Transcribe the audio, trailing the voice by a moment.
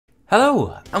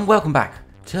Hello and welcome back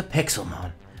to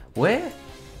Pixelmon, where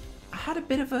I had a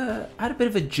bit of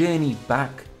a journey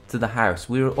back to the house.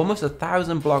 We were almost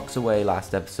 1,000 blocks away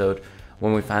last episode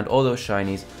when we found all those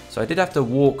shinies, so I did have to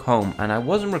walk home, and I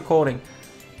wasn't recording,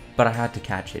 but I had to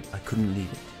catch it. I couldn't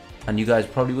leave it, and you guys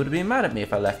probably would have been mad at me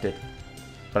if I left it,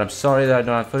 but I'm sorry that I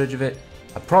don't have footage of it.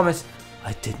 I promise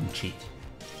I didn't cheat.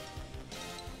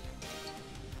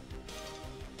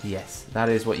 Yes, that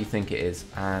is what you think it is,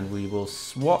 and we will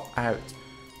swap out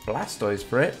Blastoise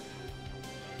for it.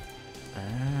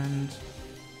 And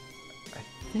I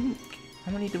think,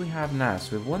 how many do we have now?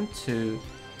 So we have 1, 2,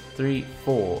 3,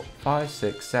 4, 5,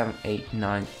 6, 7, 8,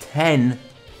 9, 10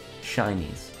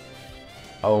 shinies.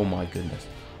 Oh my goodness.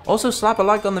 Also, slap a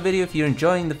like on the video if you're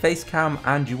enjoying the face cam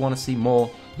and you want to see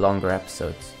more longer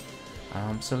episodes.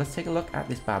 So let's take a look at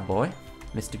this bad boy,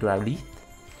 Mr. Growlithe.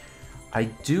 I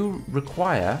do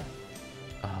require,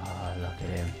 look at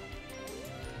him.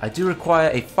 I do require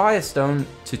a Firestone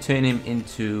to turn him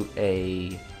into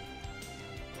a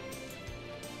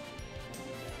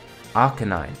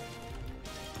Arcanine.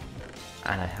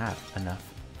 And I have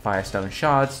enough Firestone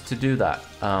shards to do that.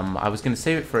 I was going to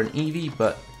save it for an Eevee,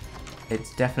 but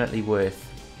it's definitely worth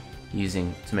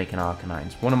using to make an Arcanine.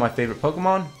 It's one of my favorite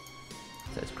Pokemon.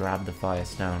 So let's grab the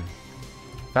Firestone.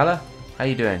 Fella, how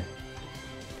you doing?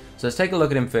 So let's take a look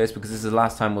at him first, because this is the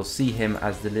last time we'll see him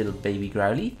as the little baby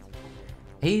Growlithe.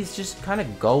 He's just kind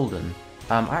of golden.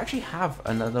 I actually have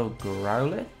another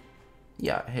Growlithe.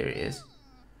 Yeah, here it is.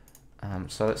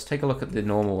 So let's take a look at the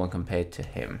normal one compared to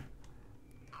him.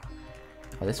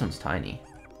 Oh, this one's tiny.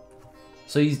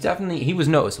 So he's definitely, he was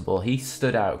noticeable. He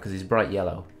stood out because he's bright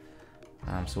yellow.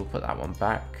 So we'll put that one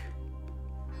back.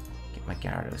 Get my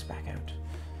Gyarados back out.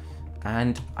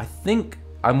 And I think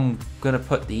I'm going to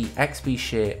put the XP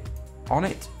share on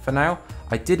it for now.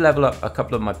 I did level up a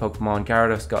couple of my Pokemon.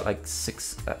 Gyarados got like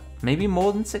 6, maybe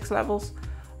more than 6 levels.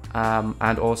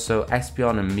 And also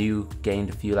Espeon and Mew gained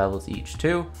a few levels each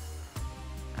too.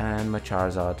 And my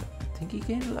Charizard, I think he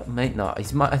gained a level. No, I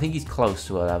think he's close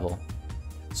to a level.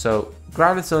 So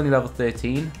Growlithe's only level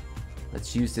 13.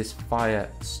 Let's use this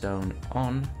Firestone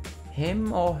on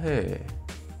him or her.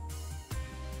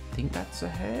 I think that's a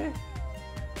her.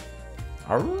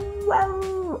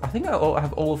 I think I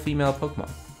have all female Pokemon.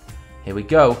 Here we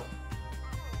go.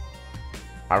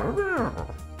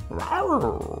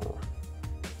 Oh,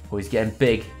 he's getting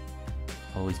big.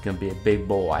 Oh, he's going to be a big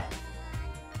boy.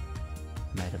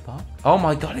 Metapod. Oh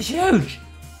my god, he's huge.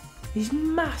 He's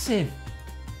massive.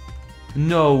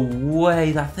 No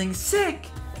way, that thing's sick.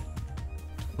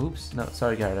 Oops, no,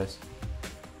 sorry Gyarados.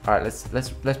 Alright,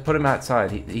 let's put him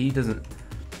outside.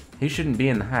 He shouldn't be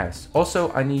in the house.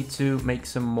 Also, I need to make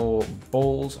some more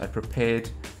balls. I prepared,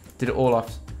 did it all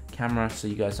off camera so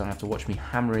you guys don't have to watch me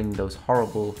hammering those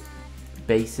horrible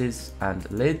bases and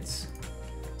lids.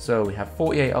 So we have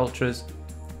 48 Ultras,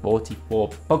 44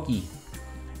 Buggy.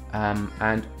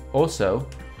 And also,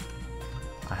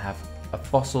 I have a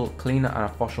fossil cleaner and a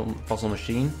fossil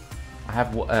machine. I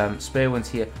have spare ones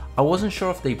here. I wasn't sure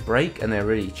if they break, and they're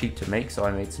really cheap to make, so I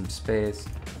made some spares.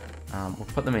 We'll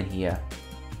put them in here.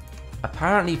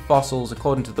 Apparently fossils,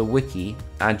 according to the wiki,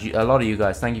 and a lot of you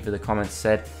guys, thank you for the comments,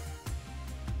 said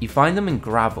you find them in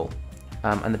gravel,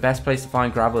 and the best place to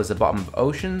find gravel is the bottom of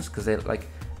oceans, because they like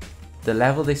the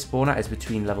level they spawn at is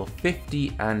between level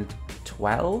 50 and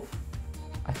 12,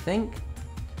 I think.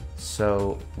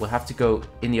 So we'll have to go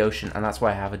in the ocean, and that's why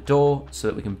I have a door so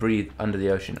that we can breathe under the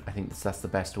ocean. I think that's the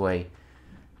best way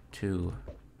to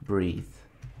breathe.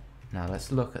 Now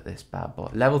let's look at this bad boy.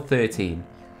 Level 13.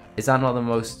 Is that not the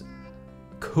most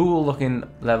cool looking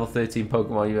level 13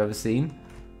 Pokemon you've ever seen?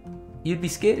 You'd be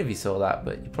scared if you saw that,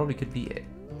 but you probably could beat it,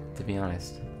 to be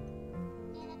honest.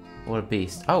 What a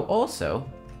beast. Oh, also,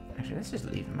 actually let's just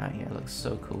leave him out here. It looks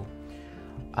so cool.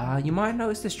 You might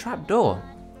notice this trap door,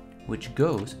 which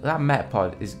goes, that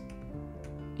Metapod is,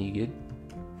 are you good?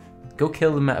 Go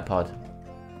kill the Metapod.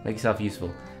 Make yourself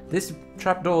useful. This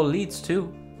trapdoor leads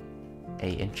to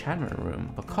a enchantment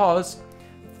room, because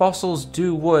fossils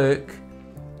do work.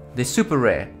 They're super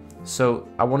rare, so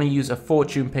I want to use a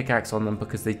fortune pickaxe on them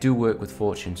because they do work with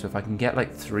fortune. So if I can get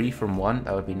like 3 from one,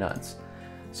 that would be nuts.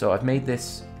 So I've made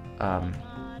this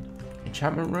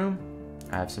enchantment room.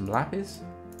 I have some lapis.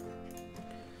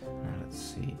 Now let's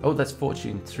see. Oh, that's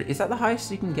fortune 3. Is that the highest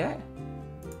you can get?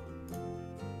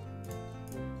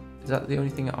 Is that the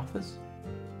only thing it offers?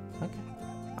 Okay,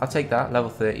 I'll take that. Level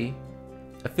 30.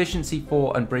 Efficiency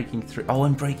 4 and breaking 3. Oh,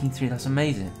 and breaking 3. That's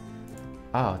amazing.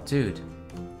 Oh, dude.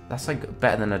 That's like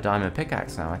better than a diamond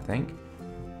pickaxe now, I think.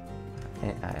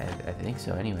 I think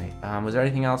so anyway. Was there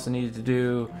anything else I needed to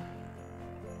do?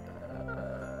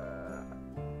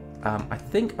 I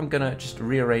think I'm gonna just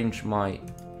rearrange my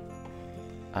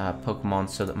Pokemon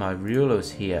so that my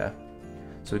Riolu's here.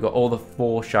 So we've got all the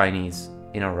 4 shinies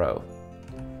in a row.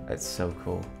 That's so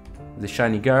cool. The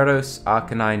shiny Gyarados,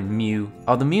 Arcanine, Mew.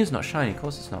 Oh, the Mew's not shiny. Of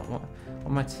course it's not. What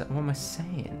am I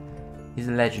saying? He's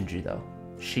a legendary though.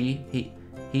 She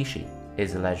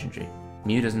is a legendary.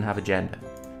 Mew doesn't have a gender.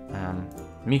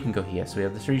 Mew can go here. So we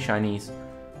have the 3 shinies,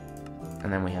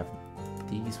 and then we have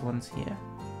these ones here,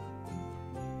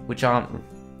 which aren't.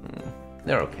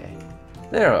 They're okay.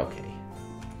 They're okay.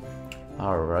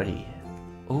 Alrighty.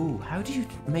 Oh, how do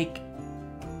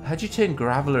you turn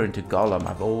Graveler into Golem?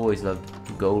 I've always loved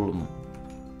Golem.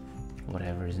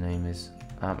 Whatever his name is.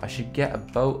 I should get a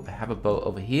boat. I have a boat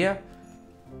over here.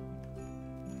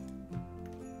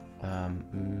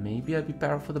 Maybe I'd be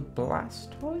better for the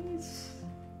Blastoise.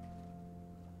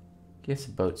 Guess a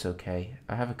boat's okay.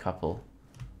 I have a couple.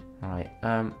 Alright.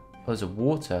 There's a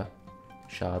water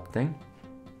shard thing.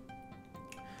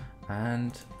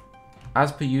 And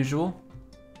as per usual,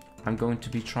 I'm going to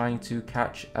be trying to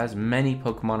catch as many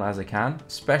Pokemon as I can,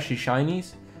 especially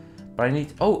shinies. But I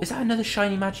need... Oh, is that another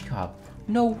shiny Magikarp?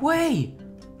 No way!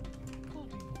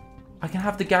 I can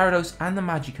have the Gyarados and the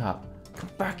Magikarp. Come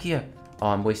back here. Oh,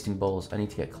 I'm wasting balls. I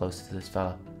need to get closer to this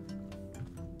fella.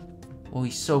 Oh,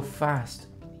 he's so fast.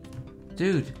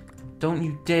 Dude, don't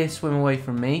you dare swim away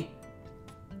from me.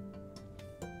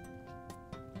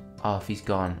 Oh, if he's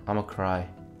gone, I'm gonna cry.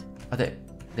 Oh, there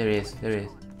he is. There he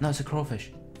is. No, it's a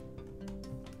crawfish.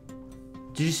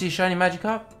 Did you see a shiny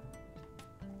Magikarp?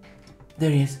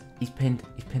 There he is. He's pinned.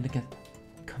 He's pinned again.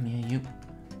 Come here, you.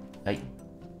 Hey.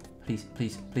 Please,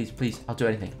 please, please, please. I'll do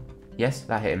anything. Yes,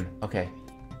 that hit him. Okay.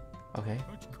 Okay.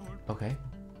 Okay.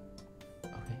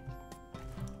 Okay.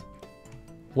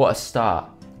 What a start.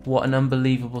 What an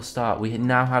unbelievable start. We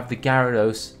now have the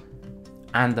Gyarados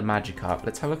and the Magikarp.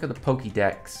 Let's have a look at the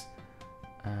Pokédex.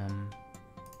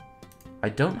 I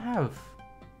don't have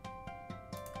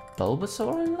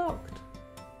Bulbasaur unlocked.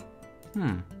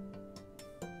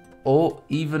 Or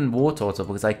even Wartortle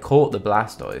because I caught the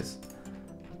Blastoise.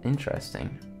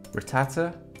 Interesting.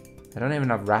 Rattata. I don't even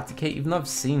have Raticate, even though I've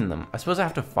seen them. I suppose I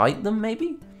have to fight them,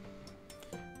 maybe?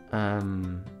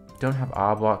 Don't have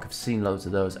Arbok. I've seen loads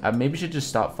of those. I maybe should just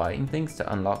start fighting things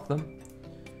to unlock them.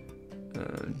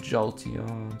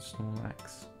 Jolteon,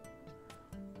 Snorlax.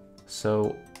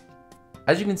 So,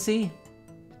 as you can see,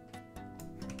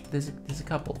 there's a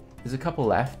couple. There's a couple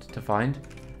left to find.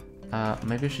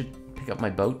 Maybe I should pick up my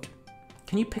boat.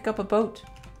 Can you pick up a boat?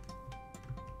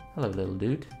 Hello, little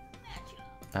dude.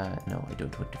 No, I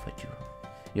don't want to fight you.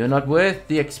 You're not worth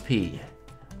the XP.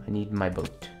 I need my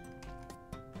boat.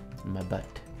 My butt.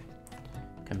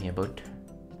 Come here, boat.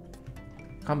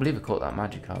 Can't believe I caught that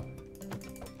Magikarp.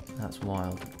 That's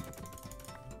wild.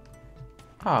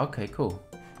 Ah, okay, cool.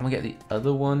 I'm gonna get the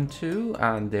other one too,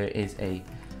 and there is a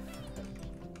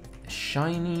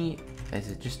shiny... Has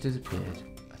it just disappeared?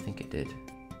 I think it did.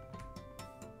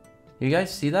 You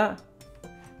guys see that?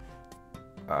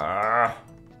 Ah,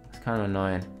 it's kind of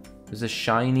annoying. There's a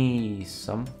shiny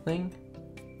something.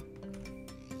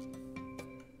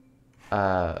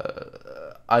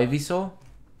 Ivysaur?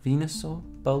 Venusaur?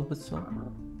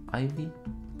 Bulbasaur? Ivy?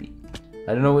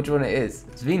 I don't know which one it is.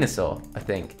 It's Venusaur, I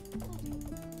think.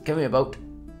 Give me a boat.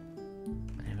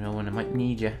 I never know when I might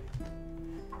need you.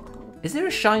 Is there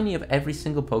a shiny of every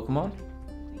single Pokemon?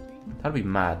 That'd be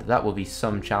mad. That would be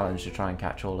some challenge to try and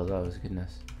catch all of those.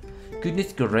 Goodness.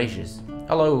 Goodness gracious.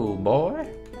 Hello, boy.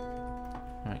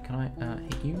 Alright, can I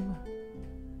hit you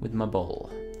with my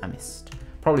ball? I missed.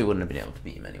 Probably wouldn't have been able to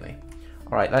beat him anyway.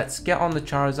 Alright, let's get on the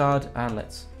Charizard and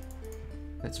let's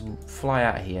fly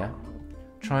out of here.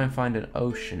 Try and find an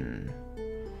ocean.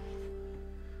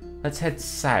 Let's head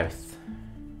south.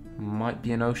 Might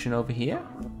be an ocean over here.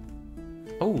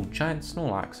 Oh, giant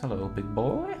Snorlax. Hello, big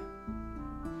boy.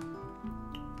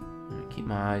 Keep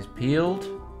my eyes peeled.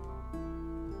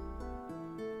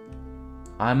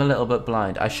 I'm a little bit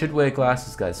blind. I should wear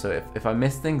glasses, guys. So if I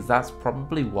miss things, that's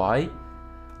probably why.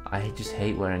 I just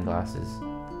hate wearing glasses.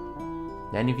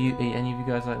 Any of you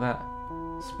guys like that?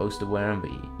 Supposed to wear them,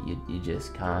 but you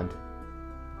just can't.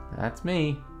 That's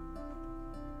me.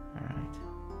 All right.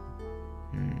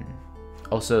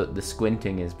 Also, the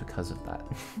squinting is because of that.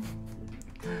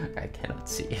 I cannot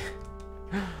see.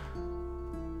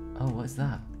 Oh, what's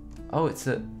that? Oh, it's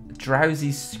a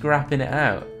drowsy scrapping it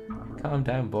out. Calm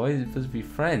down, boys. We're supposed to be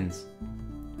friends.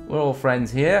 We're all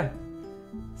friends here.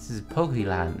 This is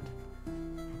Pokeland.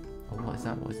 Oh, what is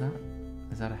that? What is that?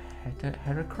 Is that a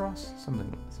Heracross?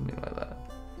 Something like that.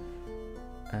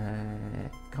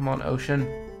 Come on, ocean.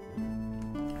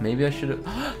 Maybe I should have...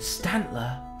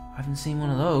 Stantler! I haven't seen one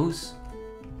of those.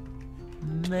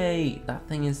 Mate, that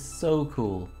thing is so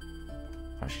cool.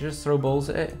 I should just throw balls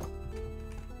at it.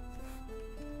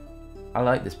 I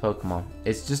like this Pokemon.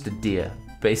 It's just a deer,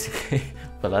 basically.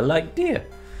 But I like deer.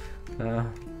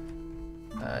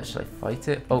 Should I fight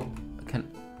it? Oh, I can...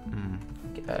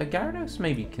 Gyarados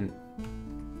maybe can...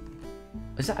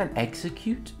 Is that an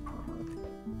execute?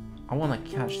 I want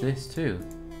to catch this too.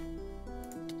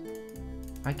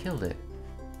 I killed it.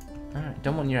 Alright,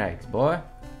 don't want your eggs, boy.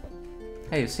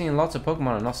 Hey, you're seeing lots of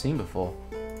Pokemon I've not seen before.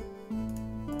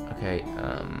 Okay,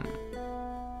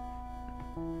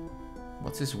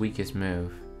 what's his weakest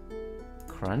move?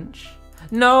 Crunch?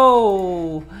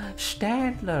 No!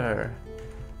 Stadler!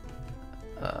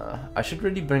 I should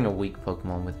really bring a weak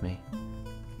Pokemon with me.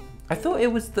 I thought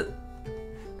it was the...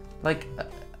 Like,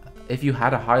 if you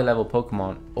had a high level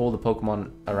Pokemon, all the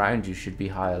Pokemon around you should be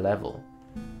higher level.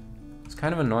 It's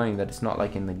kind of annoying that it's not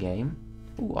like in the game.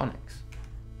 Ooh, Onyx.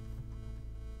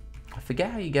 I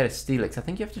forget how you get a Steelix. I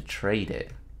think you have to trade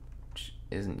it. Which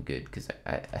isn't good, because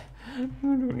I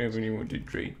don't have anyone to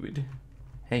trade with.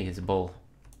 Hey, here's a ball.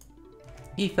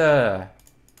 Ether!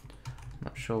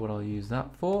 Not sure what I'll use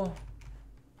that for.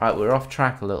 Alright, we're off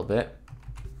track a little bit.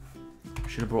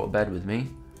 Should have brought a bed with me,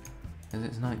 because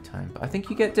it's night time. But I think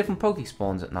you get different Poke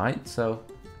spawns at night, so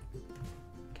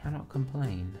cannot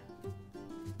complain.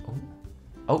 Oh,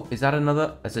 oh, is that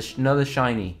another? It's another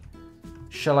shiny.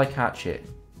 Shall I catch it?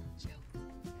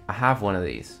 I have one of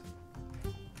these.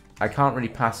 I can't really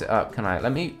pass it up, can I?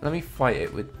 Let me fight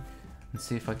it with and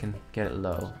see if I can get it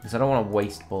low, because I don't want to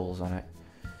waste balls on it.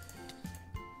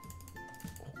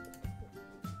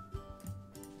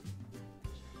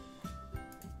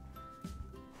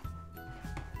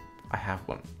 I have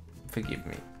one. Forgive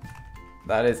me.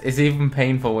 That is, it's even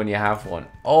painful when you have one.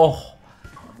 Oh,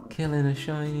 killing a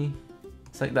shiny.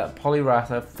 It's like that Poliwrath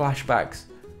flashbacks.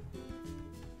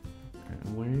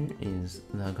 Where is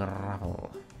the gravel?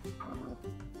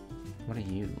 What are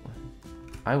you?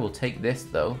 I will take this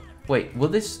though. Wait, will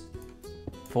this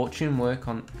fortune work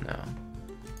on... No.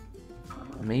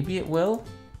 Maybe it will.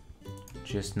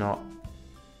 Just not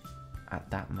at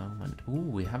that moment. Ooh,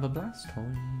 we have a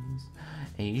Blastoise.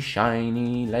 A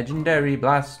shiny, legendary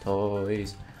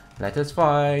Blastoise. Let us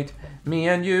fight, me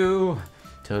and you,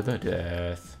 to the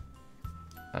death.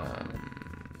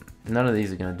 None of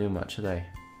these are going to do much, are they?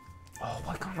 Oh,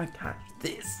 why can't I catch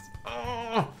this?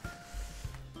 Oh.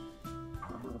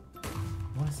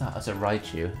 What is that? That's a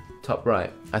Raichu. Top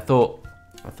right. I thought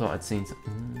I'd seen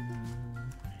some...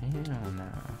 Hell no.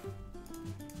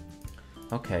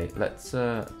 Okay, let's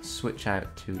switch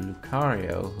out to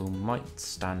Lucario, who might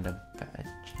stand a better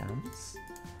chance.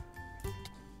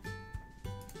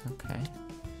 Okay.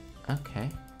 Okay.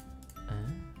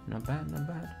 Not bad, not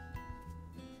bad.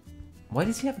 Why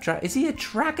does he have a Is he a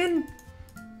dragon?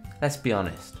 Let's be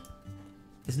honest.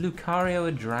 Is Lucario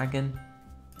a dragon?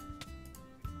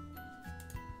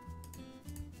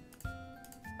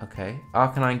 Okay.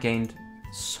 Arcanine gained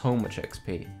so much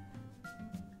XP.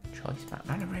 Choice man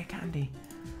and a rare candy.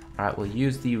 Alright, we'll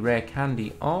use the rare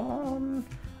candy on...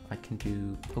 I can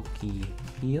do Poke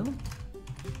Heal.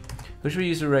 Who should we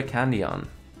use the rare candy on?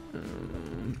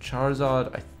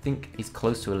 Charizard, I think he's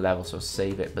close to a level, so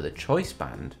save it. But the choice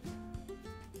band,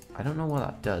 I don't know what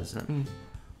that does. Let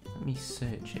me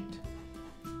search it.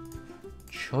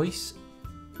 Choice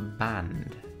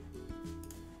band.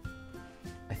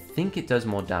 I think it does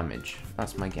more damage.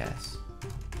 That's my guess.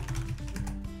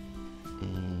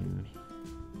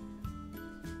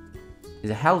 Is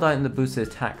a held item that boosts the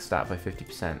attack stat by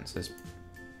 50%. So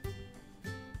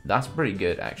that's pretty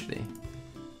good, actually.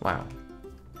 Wow.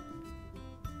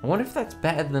 I wonder if that's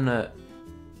better than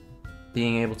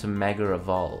being able to Mega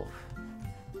Evolve.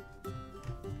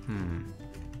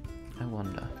 I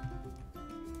wonder.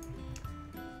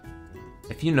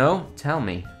 If you know, tell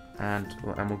me, and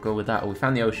we'll go with that. Oh, we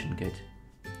found the ocean. Good.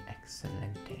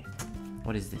 Excellent.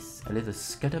 What is this? A little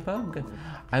scutterbug?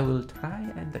 I will try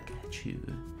and catch you.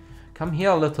 Come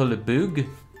here, little bug.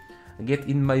 Get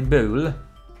in my bowl.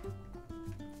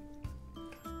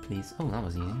 Please. Oh, that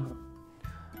was easy.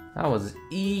 That was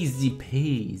easy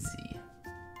peasy.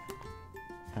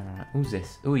 Alright, who's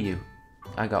this? Who are you?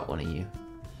 I got one of you.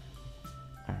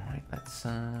 Alright, let's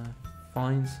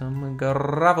find some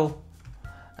gravel.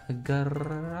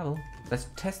 Gravel. Let's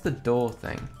test the door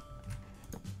thing.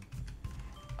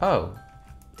 Oh.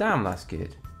 Damn, that's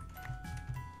good.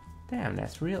 Damn,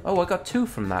 that's real. Oh, I got 2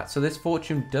 from that. So this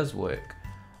fortune does work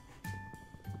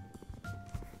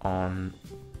on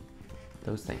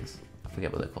those things. I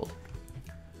forget what they're called.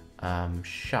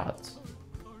 Shards.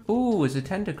 Ooh, it's a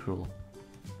Tentacruel.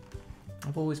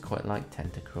 I've always quite liked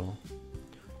Tentacruel.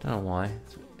 Don't know why.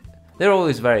 They're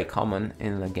always very common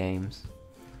in the games.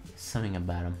 Something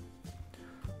about them.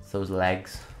 Those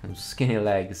legs. Those skinny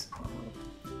legs.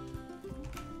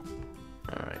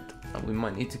 Alright. We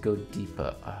might need to go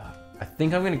deeper. I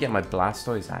think I'm going to get my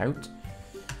Blastoise out.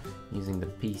 Using the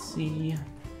PC.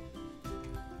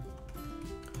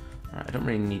 Alright, I don't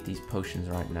really need these potions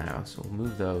right now. So we'll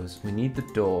move those. We need the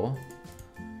door.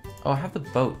 Oh, I have the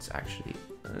boats, actually.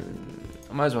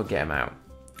 I might as well get them out.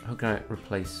 How can I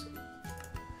replace...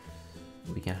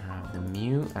 We can have the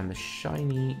Mew and the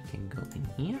Shiny can go in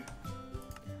here.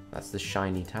 That's the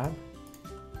Shiny tab.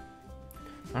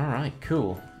 Alright,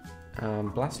 cool.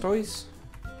 Blastoise.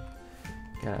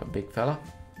 Get out, big fella.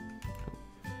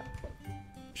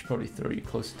 Should probably throw you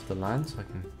closer to the land so I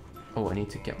can... Oh, I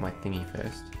need to get my thingy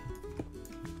first.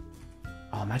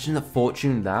 Oh, imagine the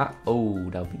fortune that. Oh,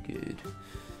 that'll be good.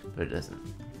 But it doesn't.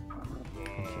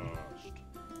 Okay.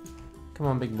 Come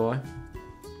on, big boy.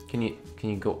 Can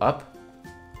you go up?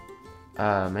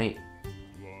 Mate.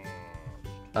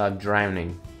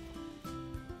 Drowning.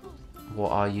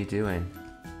 What are you doing?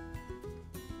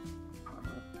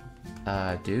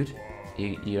 Dude?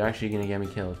 You're actually gonna get me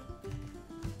killed.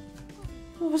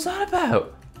 What was that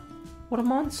about? What a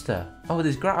monster. Oh,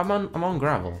 there's I'm on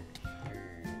gravel.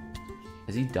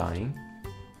 Is he dying?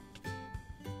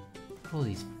 All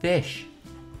these fish.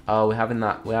 Oh, we're having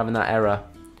that error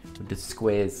with the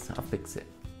squares. I'll fix it.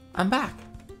 I'm back.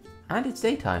 And it's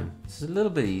daytime. This is a little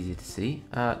bit easier to see.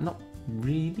 Not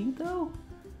really though.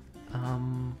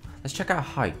 Let's check our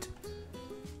height.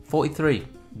 43.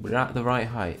 We're at the right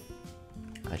height.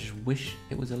 I just wish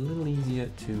it was a little easier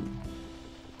to...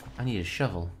 I need a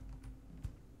shovel.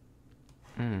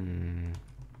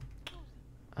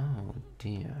 Oh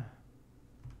dear.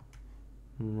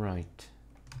 Right.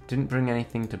 Didn't bring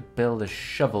anything to build a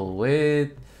shovel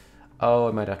with. Oh,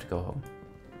 I might have to go home.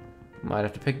 Might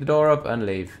have to pick the door up and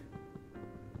leave.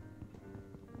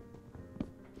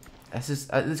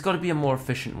 There's got to be a more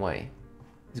efficient way.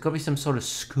 There's got to be some sort of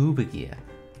scuba gear.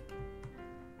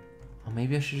 Or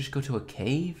maybe I should just go to a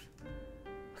cave?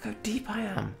 Look how deep I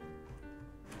am.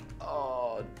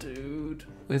 Oh, dude.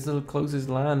 Where's the closest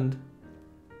land?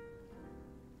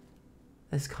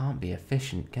 This can't be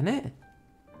efficient, can it?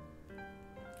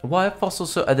 Why are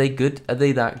fossils so... Are they good? Are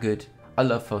they that good? I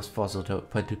love fossil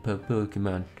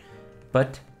Pokemon.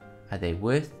 But are they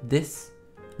worth this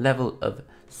level of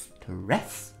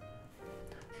stress?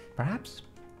 Perhaps?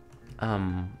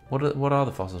 What are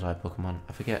the fossil type Pokemon?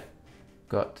 I forget.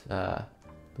 Got the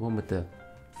one with the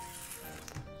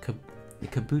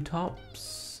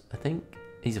Kabutops, I think.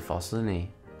 He's a fossil, isn't he?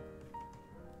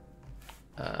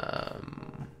 I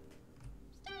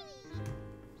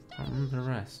don't remember the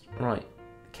rest. Right.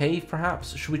 Cave,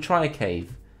 perhaps? Should we try a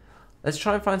cave? Let's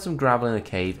try and find some gravel in a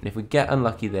cave, and if we get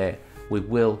unlucky there, I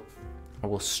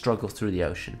will struggle through the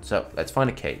ocean. So, let's find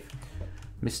a cave.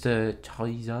 Mr.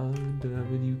 Charizard,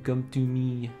 will you come to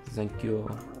me? Thank you.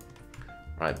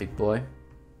 Right, big boy.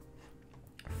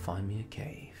 Find me a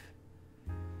cave.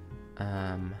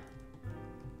 I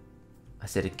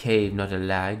said a cave, not a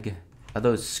lag. Are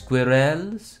those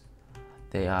squirrels?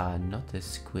 They are not the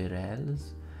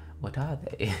squirrels. What are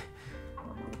they?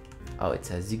 Oh, it's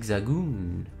a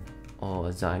zigzagoon. Or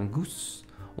a zangoose.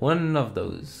 One of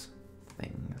those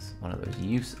things. One of those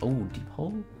use. Oh, deep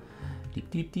hole. Deep,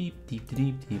 deep, deep, deep,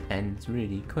 deep, deep. And it's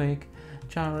really quick.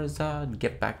 Charizard,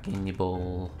 get back in your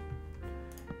bowl.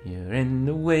 You're in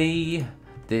the way.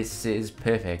 This is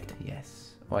perfect.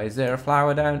 Yes. Why is there a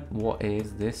flower down? What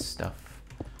is this stuff?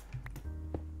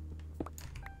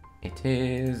 It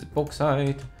is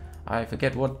bauxite. I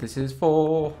forget what this is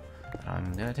for. But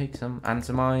I'm gonna take some and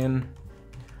some iron.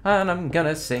 And I'm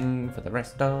gonna sing for the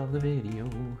rest of the video.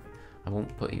 I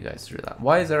won't put you guys through that.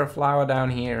 Why is there a flower down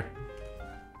here?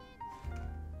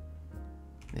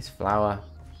 This flower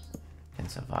can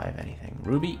survive anything.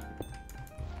 Ruby.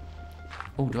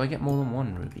 Oh, do I get more than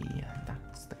one ruby?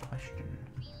 That's the question.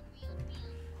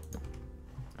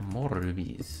 More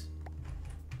rubies.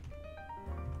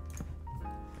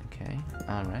 Okay,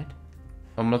 alright.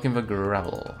 I'm looking for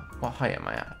gravel. What height am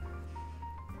I at?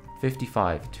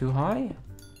 55. Too high?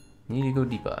 Need to go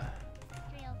deeper.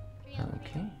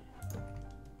 Okay.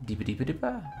 Deeper, deeper,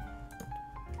 deeper.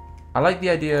 I like the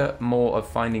idea more of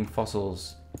finding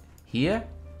fossils here,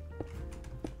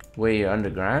 where you're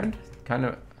underground. Kind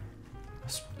of, I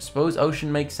suppose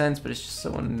ocean makes sense, but it's just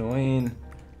so annoying.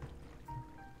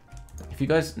 If you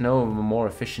guys know of a more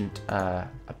efficient a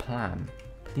plan,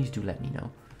 please do let me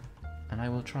know, and I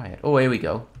will try it. Oh, here we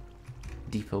go.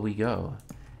 Deeper we go.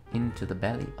 Into the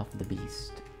belly of the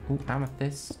beast. Ooh,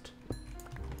 amethyst.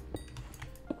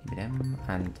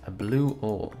 And a blue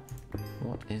ore.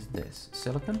 What is this?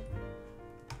 Silicon?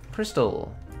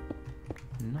 Crystal.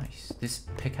 Nice. This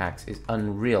pickaxe is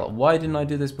unreal. Why didn't I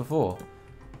do this before?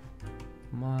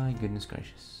 My goodness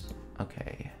gracious.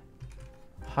 Okay.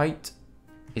 Height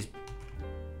is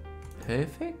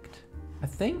perfect, I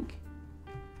think.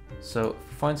 So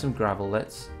find some gravel.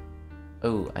 Let's.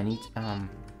 Oh, I need. Oh,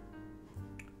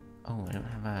 I don't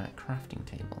have a crafting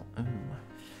table.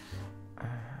 Oh.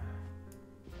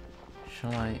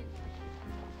 Shall I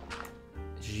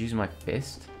just use my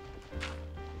fist?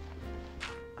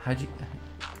 How'd you?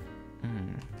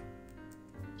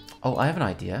 Oh, I have an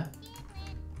idea.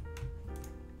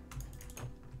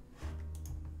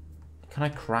 Can I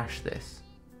crash this?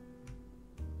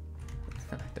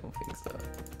 I don't think so.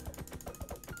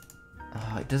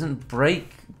 Oh, it doesn't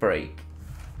break.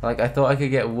 Like, I thought I could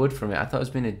get wood from it. I thought I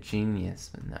was being a genius,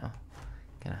 but no.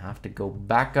 Gonna have to go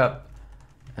back up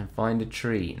and find a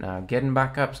tree. Now, getting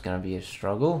back up is gonna be a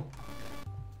struggle.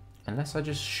 Unless I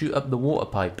just shoot up the water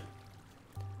pipe.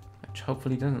 Which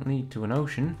hopefully doesn't lead to an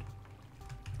ocean.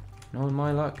 Knowing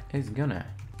my luck is gonna.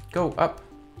 Go up.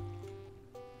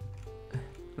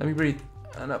 Let me breathe.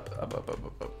 And up.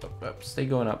 Stay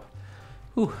going up.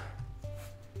 Whew.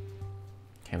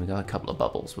 Okay, we got a couple of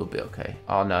bubbles. We'll be okay.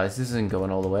 Oh no, this isn't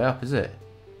going all the way up, is it?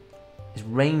 It's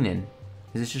raining.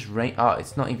 Is this just rain? Oh,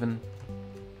 it's not even.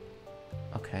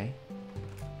 Okay.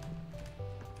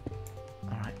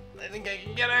 Alright. I think I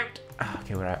can get out. Oh,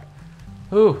 okay, we're out.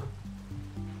 Ooh.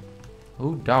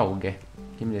 Ooh, dog.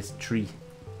 Give me this tree.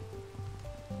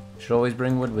 Should always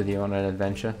bring wood with you on an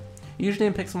adventure. Usually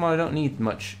in Pixelmon I don't need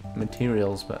much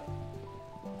materials, but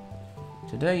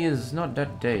today is not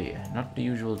that day. Not the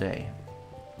usual day.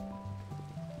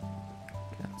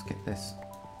 Okay, let's get this.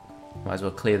 Might as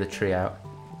well clear the tree out.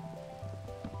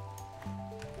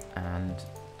 And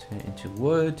turn it into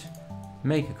wood.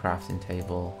 Make a crafting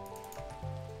table.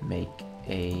 Make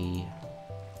a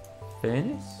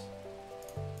furnace.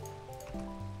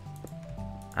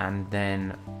 And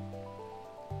then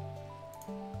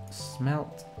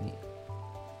smelt the...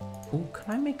 Oh,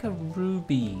 can I make a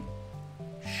ruby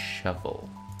shovel?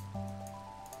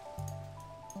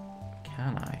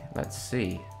 Can I? Let's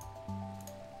see.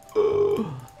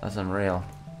 That's unreal.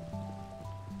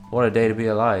 What a day to be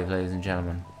alive, ladies and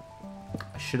gentlemen.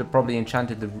 I should have probably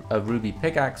enchanted a ruby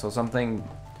pickaxe or something,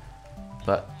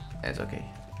 but it's okay.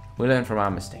 We learn from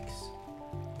our mistakes.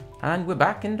 And we're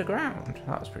back in the ground.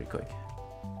 That was pretty quick.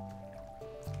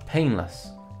 Painless,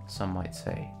 some might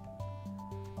say.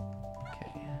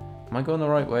 Am I going the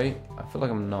right way? I feel like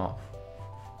I'm not.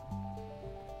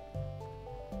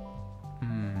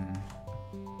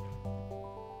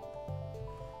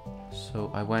 So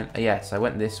I went... Yes, I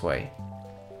went this way.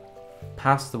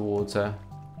 Past the water.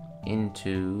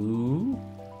 Into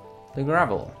the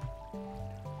gravel.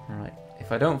 Alright.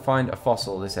 If I don't find a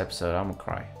fossil this episode, I'm gonna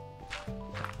cry.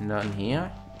 None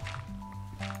here.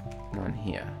 None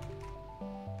here.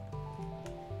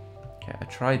 Okay, I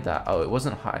tried that. Oh, it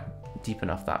wasn't high. Deep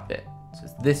enough, that bit. So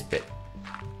it's this bit.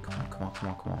 Come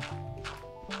on.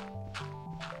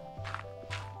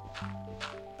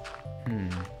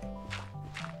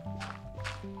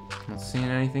 Not seeing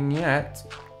anything yet.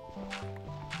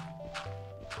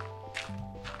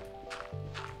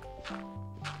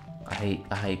 I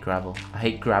hate gravel. I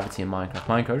hate gravity in Minecraft.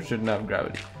 Minecraft shouldn't have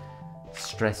gravity. It's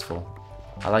stressful.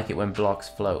 I like it when blocks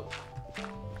float.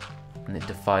 And it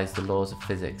defies the laws of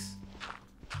physics.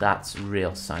 That's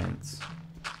real science.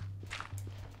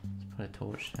 Let's put a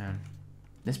torch down.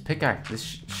 This pickaxe, this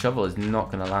shovel is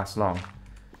not going to last long.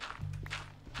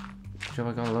 Sure,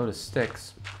 I got a load of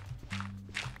sticks.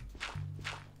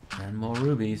 And more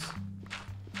rubies.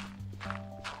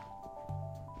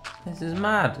 This is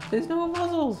mad. There's no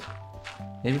puzzles.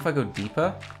 Maybe if I go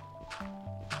deeper.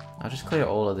 I'll just clear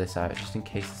all of this out just in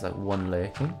case there's like one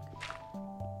lurking.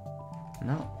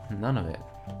 No, none of it.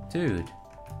 Dude.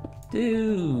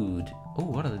 Oh,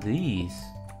 what are these?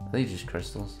 Are they just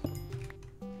crystals?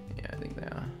 Yeah, I think they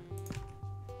are.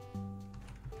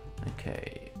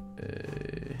 Okay.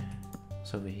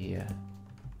 What's over here?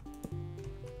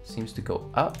 Seems to go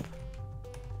up.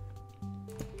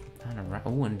 And around.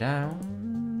 Oh, and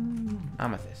down.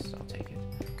 Amethyst, I'll take it.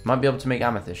 Might be able to make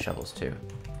amethyst shovels too.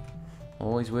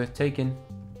 Always worth taking.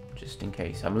 Just in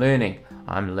case. I'm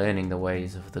learning the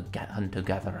ways of the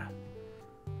hunter-gatherer.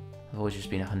 I've always just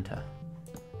been a hunter.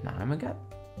 Now I'm a gat.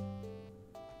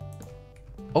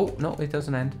 Oh, no, it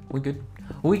doesn't end. We're good.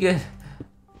 We good.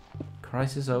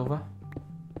 Crisis over.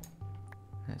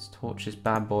 Let's torch this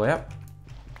bad boy up.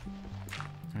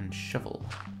 And shovel.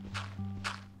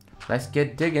 Let's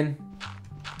get digging.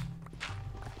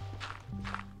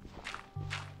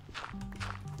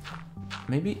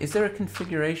 Maybe, is there a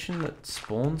configuration that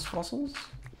spawns fossils?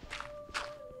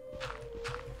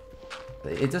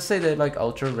 It does say they're like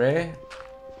ultra rare,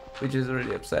 which is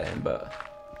really upsetting, but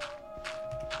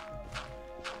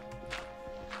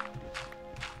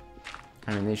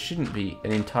I mean, there shouldn't be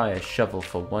an entire shovel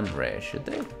for one rare, should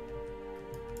there?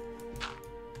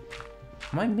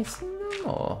 Am I missing them,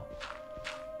 or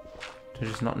do I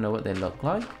just not know what they look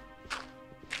like?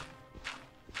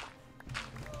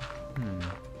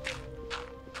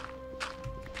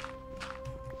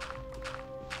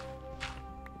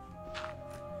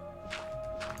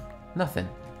 Nothing.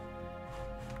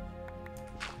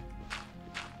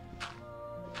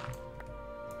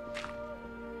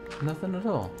 Nothing at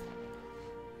all.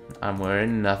 I'm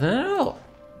wearing nothing at all.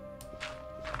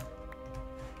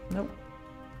 Nope.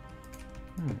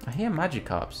 I hear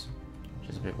Magikarps, which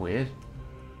is a bit weird.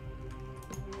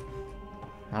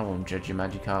 I won't judge you,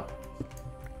 Magikarp.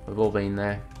 We've all been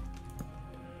there,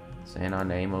 saying our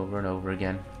name over and over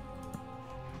again.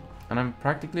 And I'm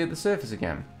practically at the surface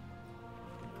again.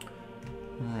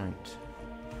 Right.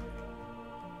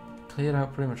 Cleared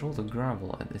out pretty much all the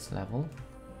gravel at this level.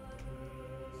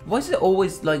 Why is it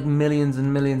always like millions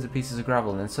and millions of pieces of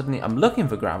gravel, and then suddenly I'm looking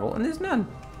for gravel and there's none?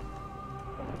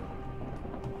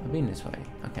 I've been this way.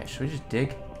 Okay, should we just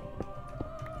dig?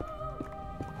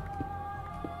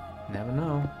 Never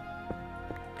know.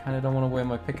 Kinda don't want to wear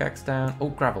my pickaxe down. Oh,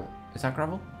 gravel. Is that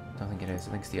gravel? I don't think it is.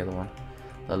 I think it's the other one.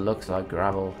 That looks like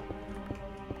gravel.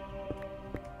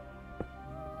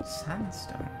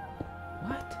 Sandstone?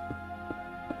 What?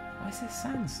 Why is there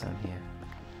sandstone here?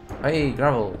 Hey,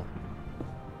 gravel!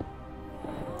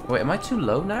 Wait, am I too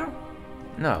low now?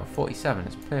 No, 47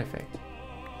 is perfect.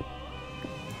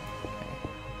 Okay.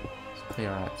 Let's clear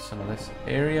out some of this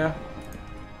area.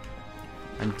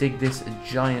 And dig this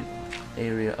giant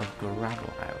area of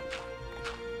gravel out.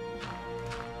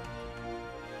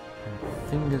 And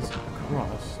fingers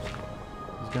crossed,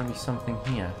 there's going to be something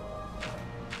here.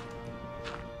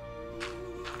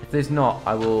 If there's not,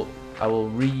 I will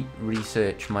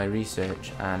research my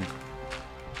research and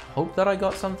hope that I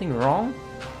got something wrong.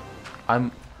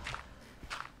 I'm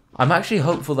actually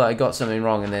hopeful that I got something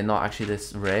wrong and they're not actually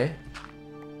this rare,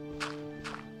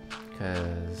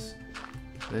 because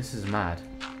this is mad.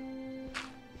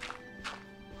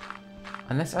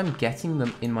 Unless I'm getting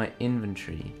them in my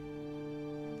inventory.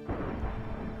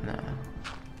 Nah.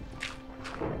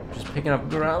 Just picking up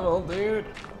gravel, dude.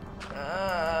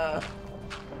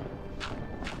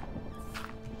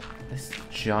 This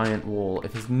giant wall.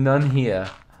 If there's none here.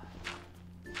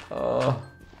 Oh.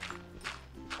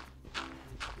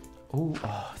 Ooh,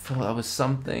 oh, I thought that was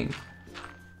something.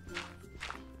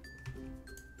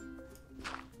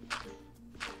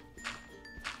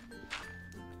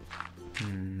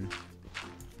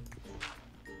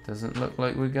 Doesn't look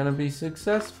like we're gonna be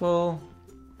successful.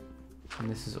 And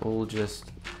this is all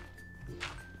just...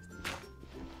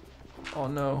 Oh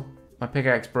no. My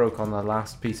pickaxe broke on the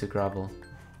last piece of gravel.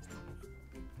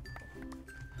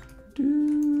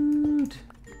 Dude.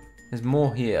 There's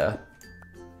more here.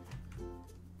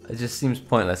 It just seems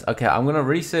pointless. Okay, I'm gonna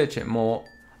research it more,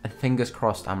 and fingers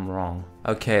crossed I'm wrong.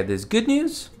 Okay, there's good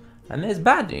news and there's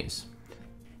bad news.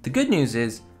 The good news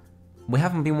is we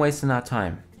haven't been wasting our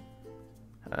time,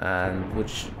 and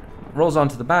which rolls on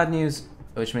to the bad news,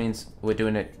 which means we're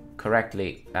doing it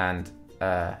correctly. And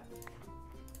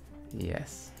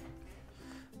yes,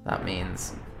 that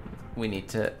means we need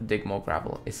to dig more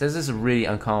gravel. It says it's a really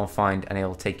uncommon find and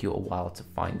it'll take you a while to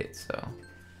find it, so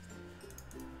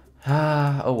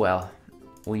oh well.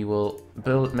 We will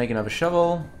make another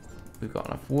shovel. We've got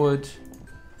enough wood.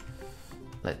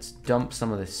 Let's dump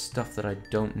some of this stuff that I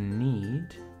don't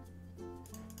need,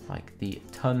 like the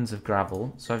tons of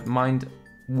gravel. So I've mined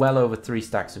well over 3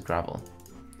 stacks of gravel,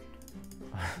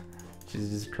 which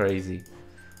is just crazy.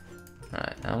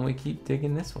 Alright, and we keep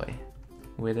digging this way,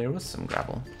 where there was some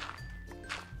gravel.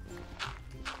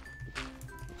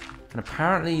 And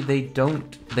apparently they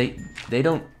don't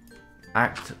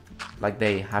act like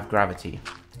they have gravity,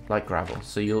 like gravel.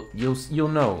 So you'll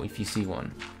know if you see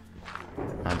one.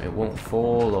 It won't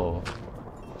fall, or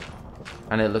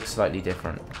and it looks slightly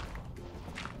different.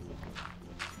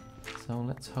 So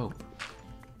let's hope.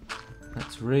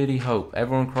 Let's really hope.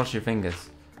 Everyone cross your fingers.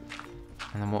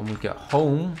 And then when we get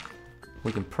home,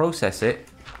 we can process it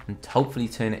and hopefully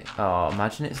turn it... Oh,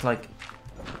 imagine it's like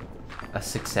a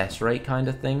success rate kind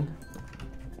of thing.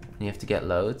 And you have to get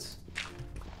loads.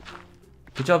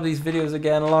 Good job these videos are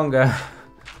getting longer.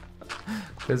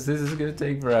 Because this is going to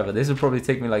take forever. This would probably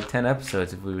take me like 10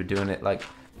 episodes if we were doing it like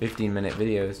 15-minute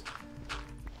videos.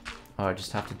 Or I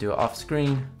just have to do it off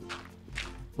screen.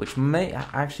 Which may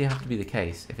actually have to be the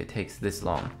case if it takes this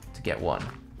long to get one.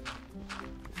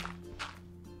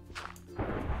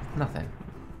 Nothing.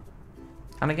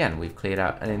 And again, we've cleared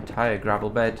out an entire gravel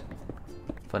bed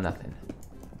for nothing.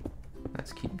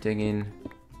 Let's keep digging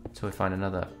until we find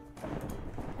another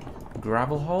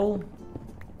gravel hole.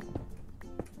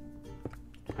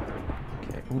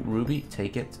 Okay, ooh, ruby,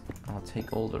 take it. I'll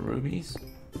take all the rubies.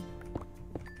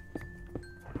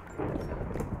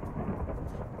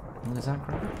 What is that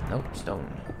gravel? Nope,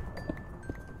 stone.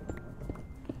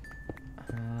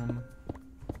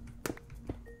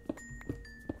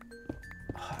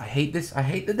 I hate this. I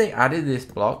hate that they added this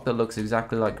block that looks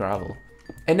exactly like gravel.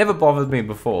 It never bothered me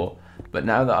before, but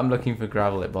now that I'm looking for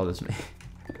gravel, it bothers me.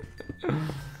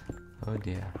 Oh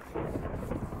dear.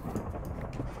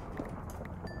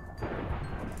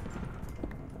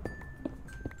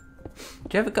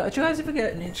 Do you guys ever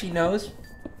get an itchy nose?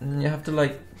 And you have to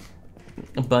like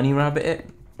bunny rabbit it?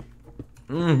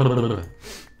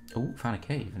 Oh, found a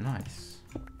cave. Nice.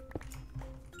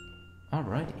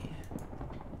 Alrighty.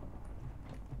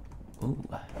 Ooh,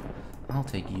 I'll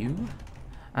take you.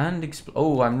 And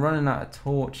oh, I'm running out of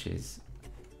torches.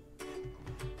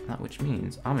 That which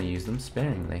means I'm gonna use them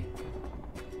sparingly.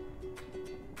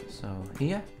 So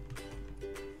here,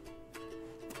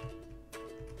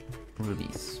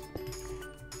 rubies,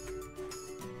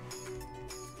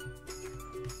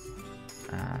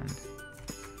 and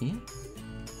here,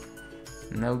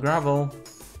 no gravel.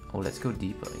 Oh, let's go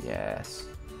deeper. Yes,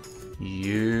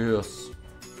 yes.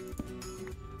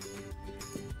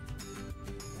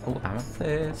 Oh,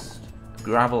 amethyst.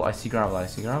 Gravel, I see gravel, I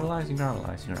see gravel, I see gravel,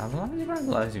 I see gravel, I see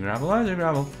gravel, I see gravel, I see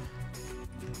gravel.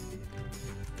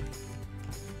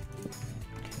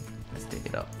 Okay, let's dig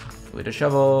it up. With a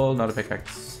shovel, not a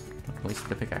pickaxe. Don't waste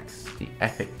the pickaxe. The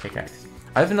epic pickaxe.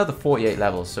 I have another 48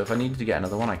 levels, so if I needed to get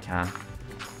another one, I can.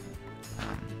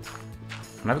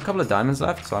 I have a couple of diamonds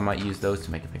left, so I might use those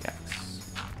to make a pickaxe.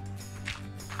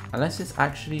 Unless it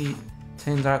actually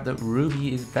turns out that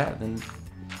ruby is better than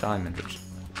diamond, which...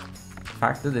 The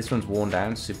fact that this one's worn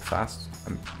down super fast,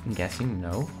 I'm guessing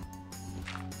no.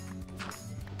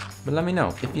 But let me know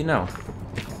if you know.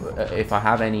 If I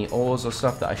have any ores or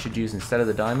stuff that I should use instead of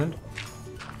the diamond,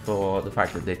 for the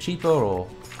fact that they're cheaper or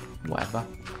whatever,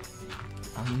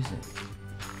 I'll use it.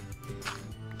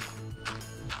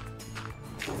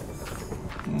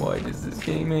 Why does this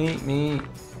game hate me?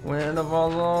 Where are the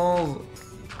puzzles?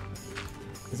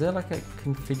 Is there like a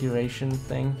configuration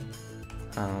thing?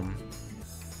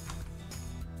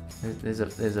 There's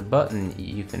a button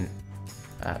you can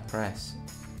press.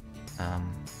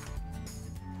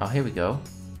 Oh, here we go.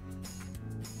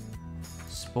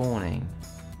 Spawning.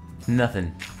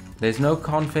 Nothing. There's no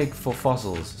config for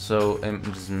fossils, so it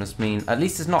just must mean at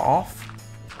least it's not off.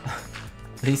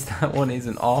 At least that one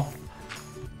isn't off.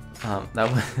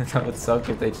 That would suck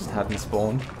if they just hadn't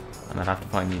spawned, and I'd have to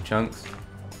find new chunks.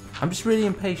 I'm just really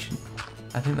impatient.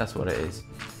 I think that's what it is.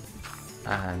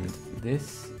 And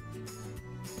this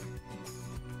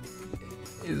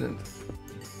isn't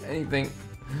anything.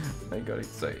 I got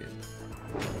excited.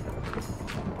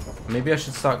 Maybe I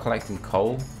should start collecting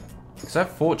coal. Because I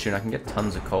have fortune, I can get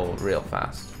tons of coal real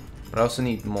fast. But I also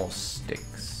need more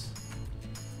sticks.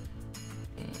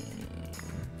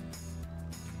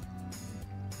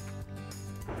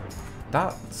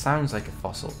 That sounds like a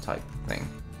fossil type thing.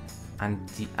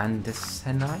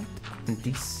 Andecenite?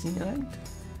 Andecenite?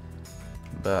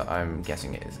 But I'm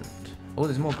guessing it isn't. Oh,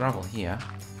 there's more gravel here.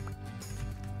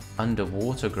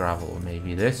 Underwater gravel,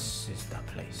 maybe this is the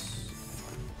place.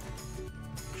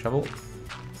 Shovel.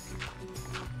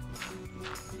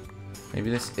 Maybe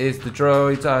this is the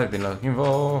droids I've been looking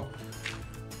for.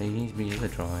 These be the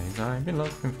droids I've been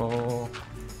looking for.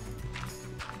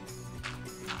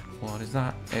 What is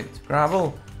that? It's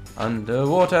gravel.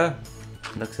 Underwater.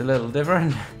 Looks a little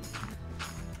different.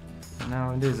 And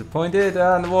now I'm disappointed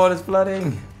and the water's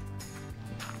flooding.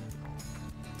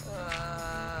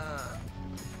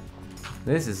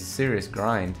 This is a serious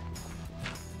grind.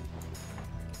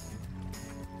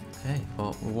 Okay,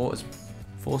 well, the water's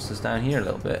forced us down here a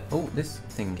little bit. Oh, this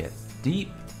thing gets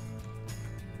deep.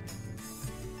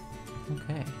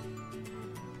 Okay.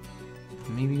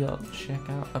 Maybe I'll check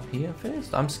out up here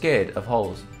first. I'm scared of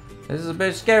holes. This is a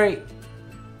bit scary.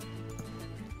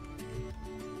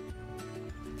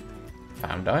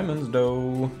 Found diamonds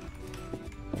though.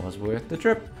 Was worth the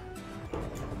trip.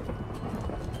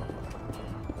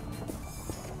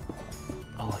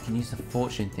 Oh, I can use the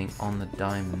fortune thing on the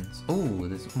diamonds. Oh,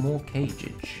 there's more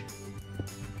cageage.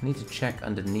 I need to check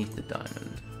underneath the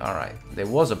diamond. Alright, there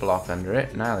was a block under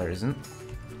it, now there isn't.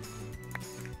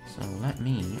 So let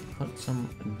me put some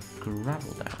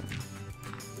gravel down.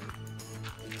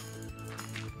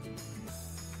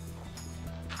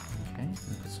 Okay,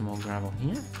 put some more gravel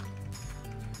here.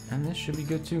 And this should be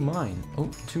good to mine.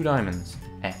 Oh, 2 diamonds.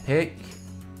 Epic.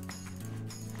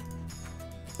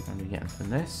 What are we getting from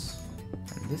this?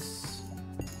 And this.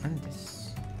 And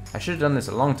this. I should have done this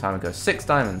a long time ago. 6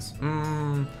 diamonds.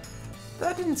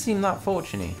 That didn't seem that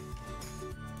fortunate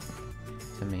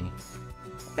to me.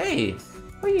 Hey,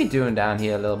 what are you doing down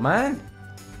here, little man?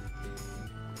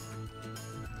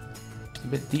 It's a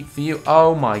bit deep for you.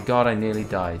 Oh my god, I nearly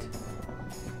died.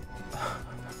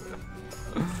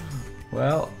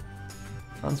 Well,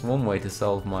 that's one way to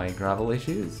solve my gravel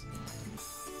issues.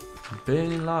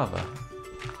 Burning lava.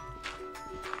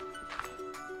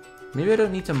 Maybe I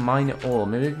don't need to mine it all.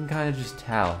 Maybe I can kind of just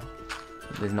tell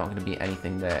that there's not going to be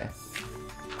anything there.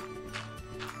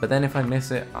 But then if I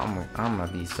miss it, I'm going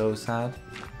to be so sad.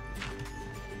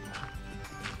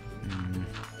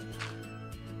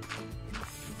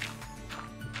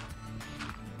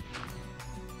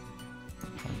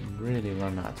 I really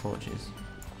run out of torches.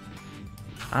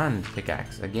 And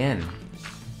pickaxe again.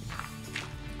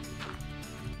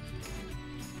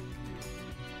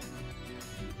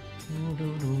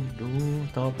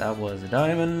 Thought that was a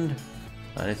diamond,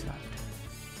 but it's not.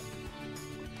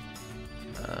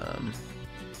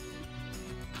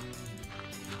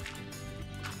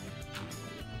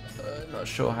 Not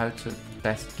sure how to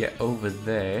best get over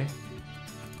there.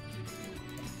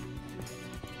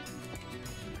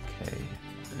 Okay.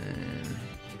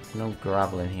 No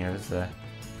gravel in here, is there?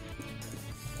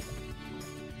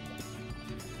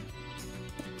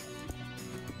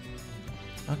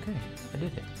 Okay, I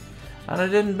did it. And I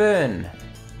didn't burn.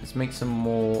 Let's make some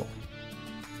more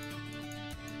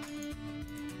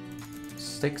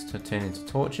sticks to turn into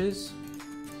torches.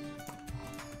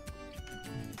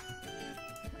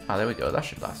 Ah, there we go. That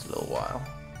should last a little while.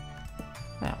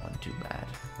 That wasn't too bad.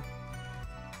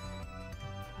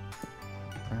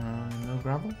 No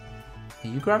gravel? Are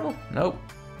you gravel? Nope.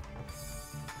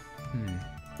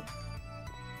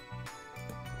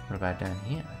 What about down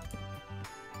here?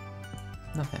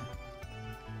 Nothing.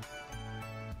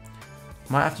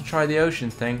 Might have to try the ocean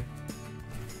thing.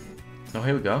 Oh,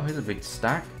 here we go. Here's a big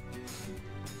stack.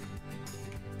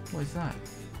 What is that?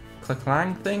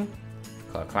 Clang thing?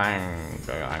 Clang.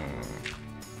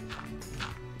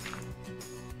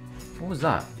 What was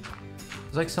that? It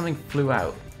was like something flew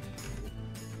out.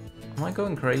 Am I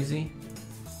going crazy?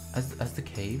 As the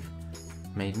cave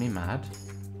made me mad.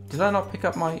 Did I not pick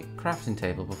up my crafting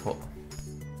table before?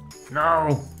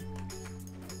 No!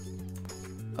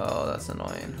 Oh, that's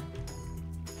annoying.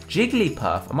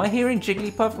 Jigglypuff. Am I hearing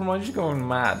Jigglypuff or am I just going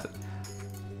mad?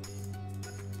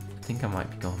 I think I might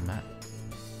be going mad.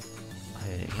 I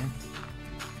heard it again.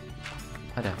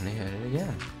 I definitely heard it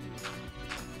again.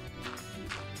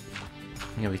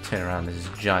 I'm gonna be turning around, there's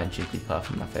this giant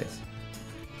Jigglypuff in my face.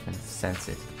 I can sense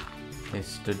it.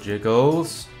 Mr.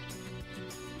 Jiggles.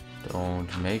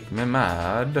 Don't make me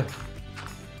mad.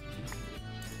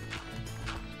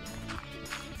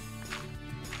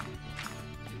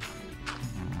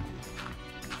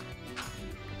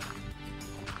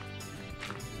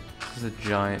 This is a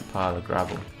giant pile of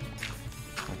gravel.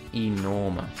 Like,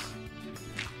 enormous.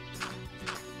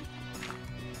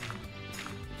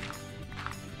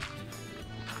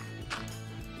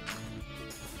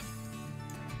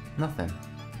 Nothing.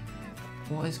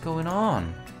 What is going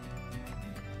on?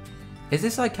 Is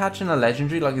this like catching a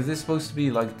legendary? Like, is this supposed to be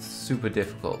like super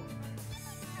difficult?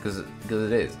 Because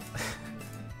it is.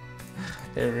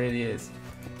 It really is.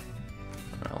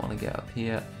 I want to get up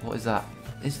here. What is that?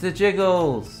 It's the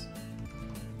Jiggles!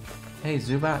 Hey,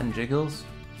 Zubat and Jiggles.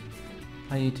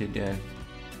 How you two doing?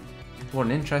 What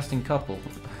an interesting couple.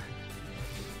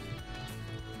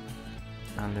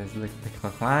 And there's the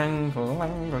clang,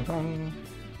 clang, clang.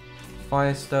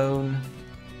 Firestone.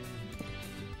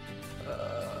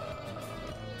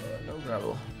 No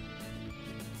gravel.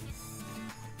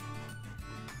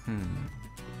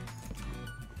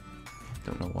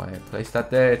 Don't know why I placed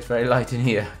that there. It's very light in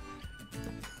here.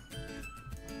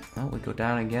 Oh, we go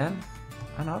down again.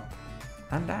 And up.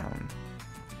 And down.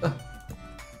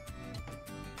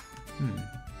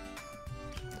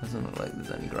 Doesn't look like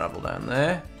there's any gravel down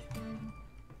there.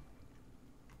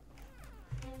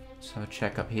 So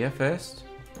check up here first.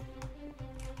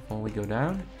 Before we go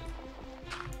down.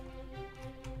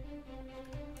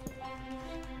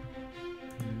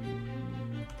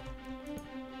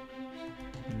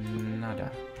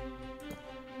 Nada.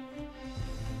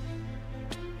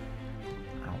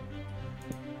 Ow.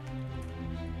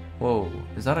 Whoa,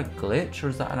 is that a glitch or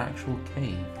is that an actual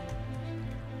cave?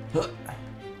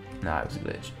 Nah, it was a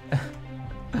glitch.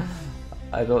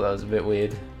 I thought that was a bit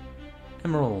weird.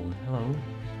 Emerald, hello.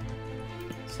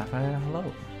 Sapphire,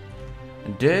 hello.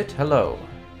 Dirt, hello.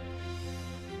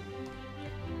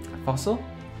 Fossil?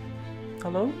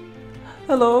 Hello?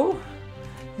 Hello?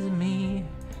 Is it me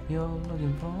you're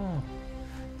looking for?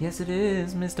 Yes, it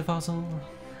is, Mr. Fossil.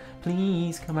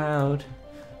 Please come out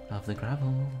of the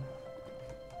gravel.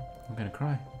 I'm gonna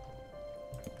cry.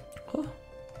 Oh.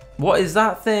 What is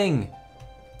that thing?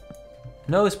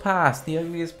 Nose Pass, the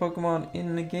ugliest Pokemon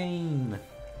in the game.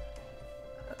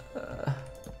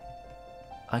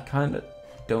 I kind of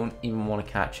don't even want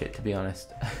to catch it, to be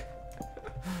honest.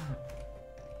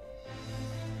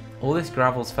 All this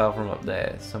gravels fell from up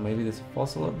there, so maybe there's a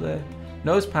fossil up there.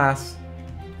 Nose Pass.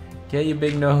 Get your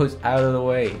big nose out of the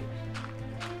way.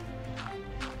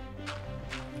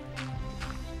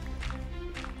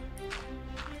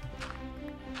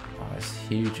 Oh, there's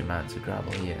huge amounts of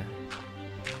gravel here.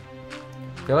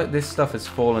 I feel like this stuff has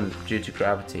fallen due to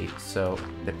gravity, so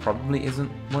there probably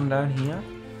isn't one down here.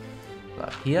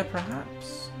 But here,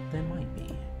 perhaps, there might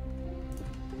be.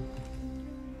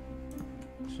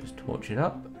 Let's just torch it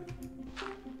up.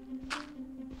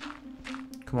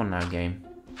 Come on now, game.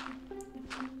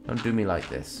 Don't do me like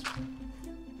this.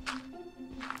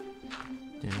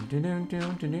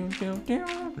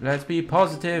 Let's be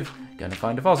positive. Gonna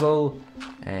find a fossil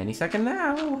any second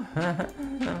now.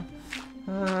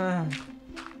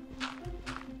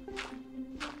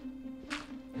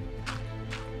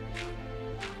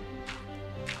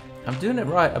 I'm doing it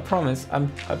right, I promise. I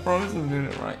promise I'm doing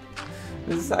it right.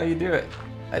 This is how you do it,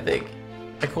 I think.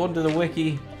 According to the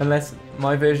wiki, unless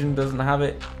my version doesn't have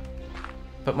it.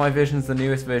 But my version's the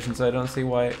newest version, so I don't see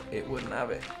why it wouldn't have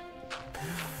it.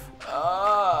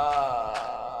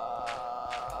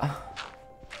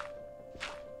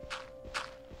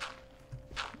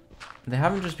 They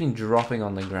haven't just been dropping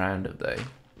on the ground, have they?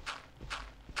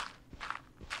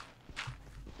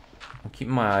 I'm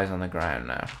keeping my eyes on the ground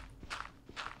now.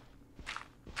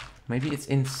 Maybe it's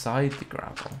inside the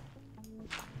gravel.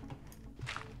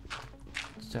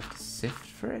 Just have to sift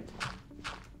for it.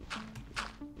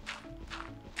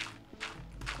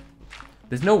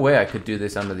 There's no way I could do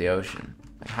this under the ocean.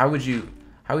 Like, how would you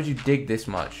dig this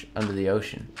much under the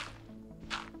ocean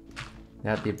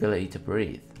without the ability to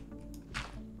breathe?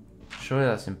 Surely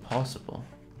that's impossible.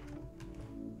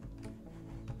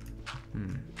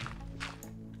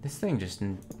 This thing just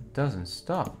doesn't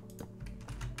stop.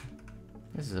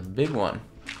 This is a big one.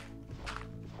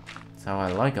 That's how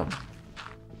I like them.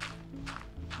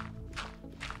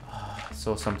 Oh, I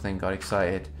saw something, got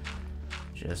excited.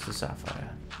 Just a sapphire.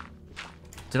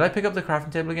 Did I pick up the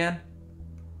crafting table again?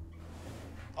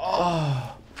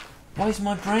 Oh, why is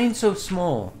my brain so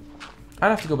small? I'd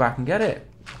have to go back and get it.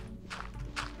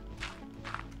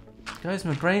 Guys,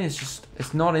 my brain is just,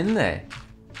 it's not in there.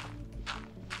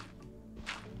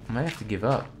 I might have to give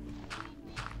up.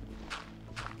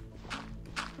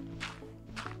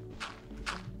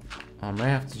 I may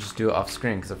have to just do it off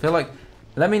screen because I feel like,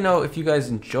 let me know if you guys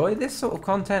enjoy this sort of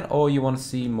content or you want to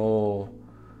see more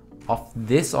off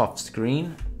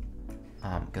screen,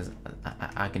 because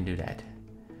I can do that.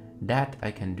 That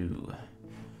I can do.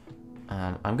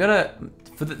 I'm gonna,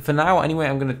 for now anyway,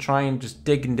 I'm gonna try and just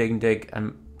dig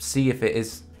and see if it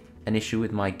is an issue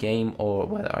with my game or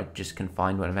whether I just can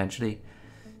find one eventually.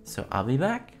 So I'll be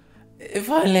back. It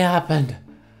finally happened.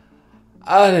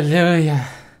 Hallelujah.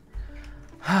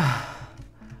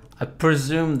 I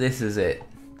presume this is it.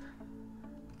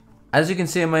 As you can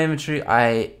see in my inventory,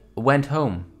 I went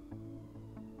home.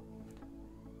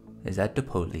 Is that the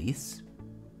police?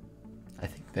 I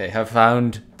think they have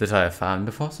found that I have found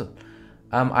a fossil.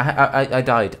 I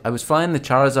died. I was flying the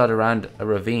Charizard around a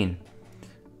ravine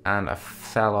and I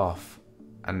fell off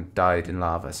and died in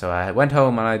lava. So I went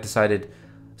home and I decided,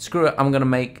 screw it, I'm gonna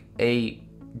make a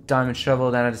diamond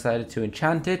shovel. Then I decided to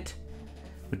enchant it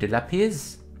with the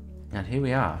lapis. And here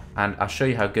we are. And I'll show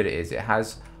you how good it is. It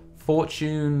has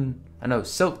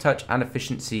Silk Touch and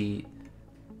Efficiency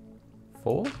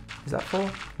 4? Is that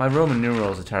 4? My Roman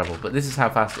numerals are terrible, but this is how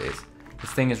fast it is.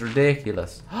 This thing is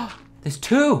ridiculous. There's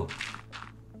 2!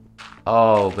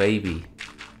 Oh, baby.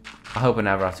 I hope I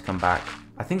never have to come back.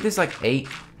 I think there's like 8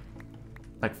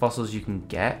 like fossils you can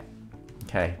get.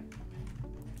 Okay.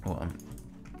 Oh,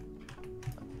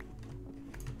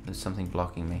 there's something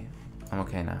blocking me. I'm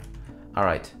okay now.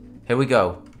 Alright. Here we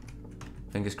go.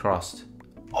 Fingers crossed.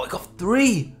 Oh, I got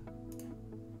 3!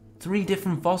 3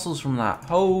 different fossils from that.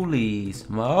 Holy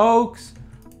smokes!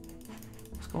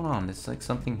 What's going on? There's like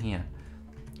something here.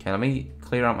 Okay, let me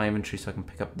clear out my inventory so I can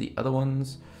pick up the other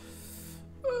ones.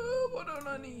 What don't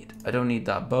I need? I don't need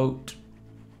that boat.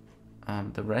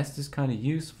 The rest is kind of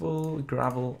useful.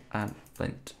 Gravel and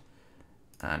flint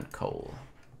and coal.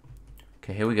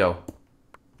 Okay, here we go.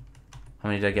 How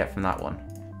many did I get from that one?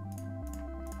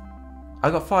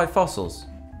 I got 5 fossils.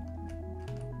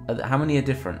 How many are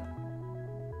different?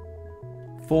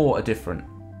 4 are different.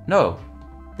 No,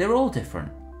 they're all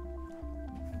different.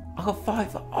 I got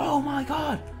 5. Oh my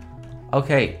god.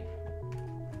 Okay.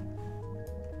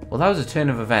 Well, that was a turn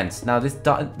of events. Now, this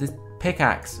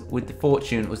pickaxe with the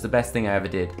fortune was the best thing I ever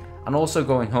did. And also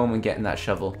going home and getting that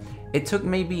shovel. It took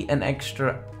maybe an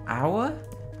extra hour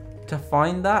to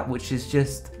find that, which is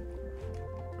just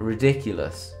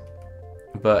ridiculous.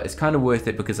 But it's kind of worth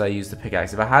it because I used the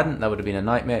pickaxe. If I hadn't, that would have been a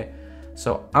nightmare.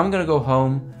 So I'm going to go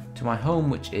home to my home,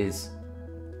 which is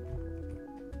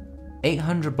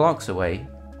 800 blocks away.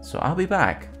 So I'll be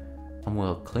back and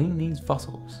we'll clean these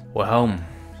fossils. We're home.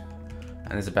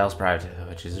 And there's a bell sprout,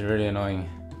 which is really annoying.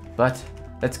 But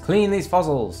let's clean these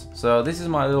fossils. So this is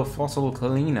my little fossil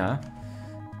cleaner.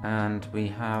 And we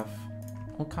have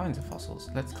all kinds of fossils.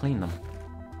 Let's clean them.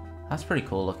 That's a pretty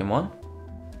cool looking one.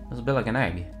 It's a bit like an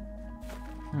egg.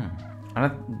 And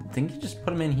I think you just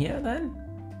put them in here then?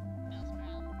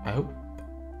 I hope.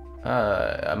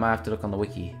 I might have to look on the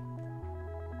wiki.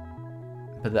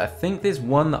 But I think there's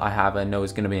one that I know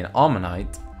is going to be an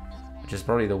Ammonite, which is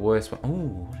probably the worst one. Oh,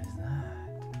 what is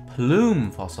that?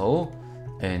 Plume fossil.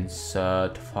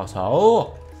 Insert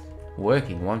fossil.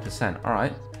 Working 1%.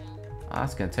 Alright.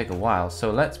 That's going to take a while.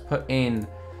 So let's put in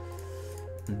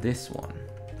this one.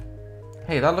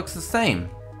 Hey, that looks the same.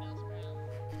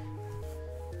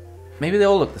 Maybe they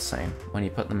all look the same when you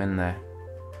put them in there.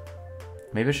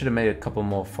 Maybe I should have made a couple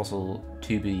more fossil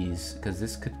tubies, because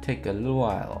this could take a little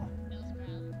while.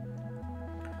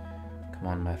 Come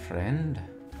on, my friend.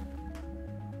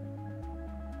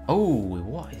 Oh,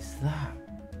 what is that?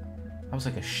 That was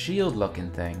like a shield looking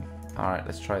thing. Alright,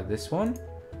 let's try this one.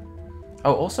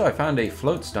 Oh, also I found a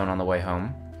float stone on the way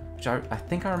home, which I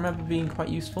think I remember being quite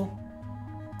useful.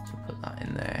 So put that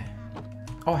in there.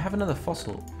 Oh, I have another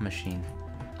fossil machine.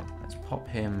 Let's pop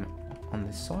him on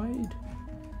this side.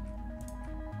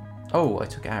 Oh, I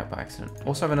took it out by accident.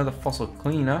 Also have another fossil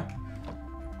cleaner.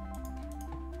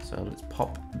 So let's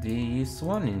pop this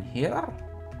one in here.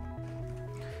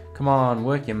 Come on,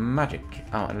 work your magic.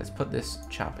 Oh, and let's put this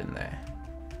chap in there.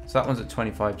 So that one's at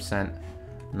 25%,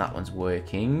 and that one's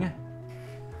working.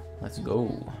 Let's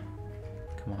go.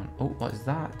 Come on. Oh, what is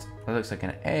that? That looks like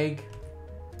an egg.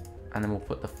 And then we'll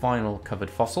put the final covered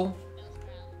fossil.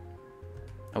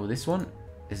 Oh, this one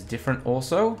is different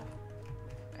also.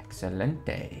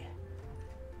 Excelente.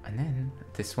 And then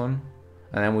this one.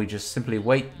 And then we just simply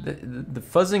wait. The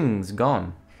fuzzing's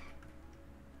gone.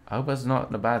 I hope that's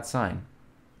not a bad sign.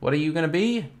 What are you going to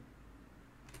be?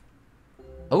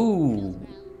 Oh.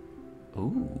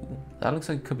 Ooh. That looks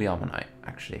like it could be Ammonite,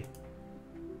 actually.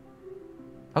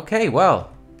 Okay,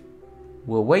 well.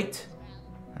 We'll wait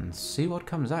and see what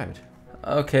comes out.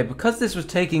 Okay, because this was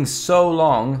taking so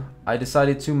long, I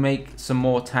decided to make some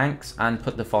more tanks and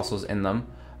put the fossils in them.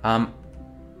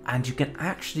 And you can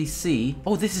actually see...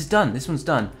 Oh, this is done. This one's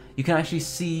done. You can actually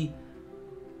see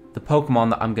the Pokemon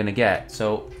that I'm going to get.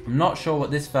 So, I'm not sure what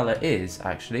this fella is,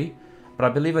 actually. But I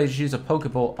believe I just use a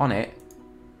Pokeball on it.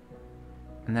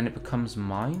 And then it becomes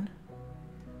mine.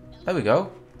 There we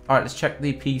go. Alright, let's check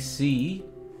the PC.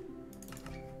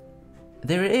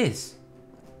 There it is.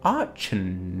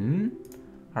 Archon.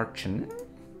 Archon.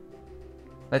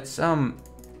 Let's,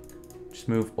 just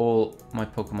move all my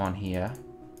Pokemon here.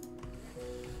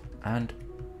 And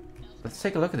let's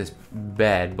take a look at this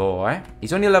bad boy.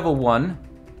 He's only level 1.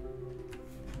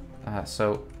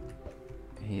 So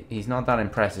he's not that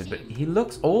impressive, but he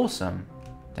looks awesome.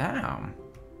 Damn.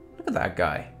 Look at that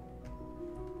guy.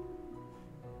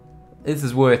 This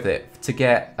is worth it to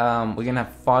get. We're going to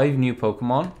have 5 new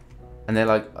Pokemon. And they're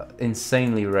like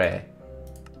insanely rare.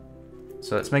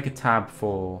 So let's make a tab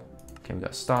for... Okay, we've got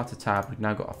a starter tab. We've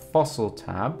now got a fossil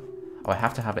tab. Oh, I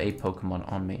have to have a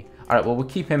Pokemon on me. Alright, well, we'll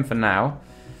keep him for now.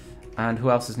 And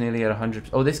who else is nearly at 100%?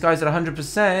 Oh, this guy's at 100%.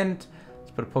 Let's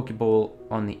put a Pokeball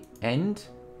on the end.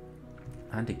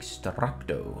 And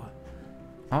Extracto.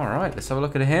 Alright, let's have a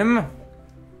look at him.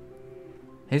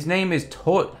 His name is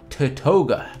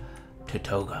Tortuga.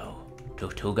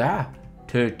 Tortuga.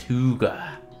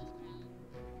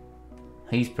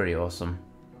 He's pretty awesome.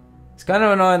 It's kind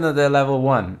of annoying that they're level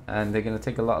 1. And they're going to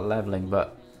take a lot of leveling,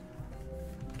 but...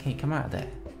 Okay, come out of there.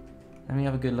 Let me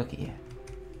have a good look at you.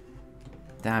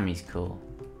 Damn, he's cool.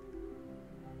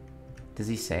 Does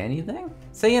he say anything?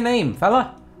 Say your name,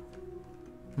 fella.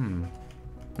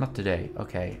 Not today.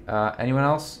 Okay. Anyone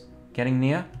else getting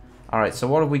near? Alright, so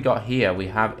what have we got here? We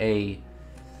have a...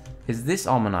 Is this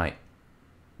Ammonite?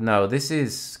 No, this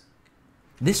is...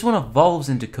 This one evolves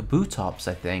into Kabutops,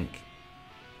 I think.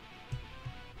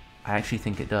 I actually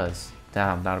think it does.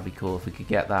 Damn, that would be cool if we could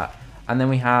get that. And then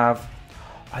we have...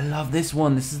 I love this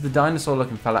one. This is the dinosaur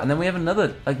looking fella. And then we have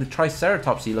another, like the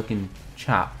triceratopsy looking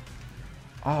chap.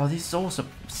 Oh, this is awesome.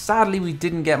 Sadly, we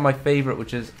didn't get my favorite,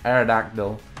 which is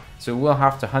Aerodactyl. So we'll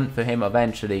have to hunt for him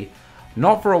eventually.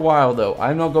 Not for a while, though.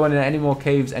 I'm not going into any more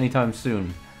caves anytime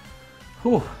soon.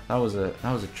 Whew, that was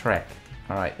a trek.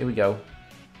 All right, here we go.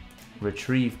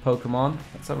 Retrieve Pokemon.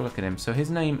 Let's have a look at him. So his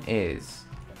name is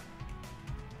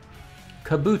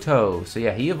Kabuto. So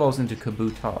yeah, he evolves into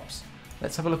Kabutops.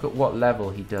 Let's have a look at what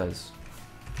level he does.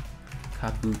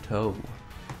 Kabuto.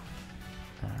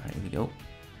 Alright, here we go.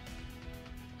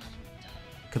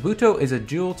 Kabuto is a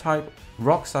dual-type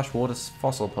rock/water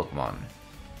fossil Pokemon.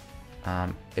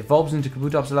 Evolves into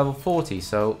Kabutops at level 40,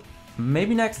 so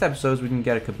maybe next episodes we can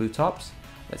get a Kabutops.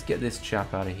 Let's get this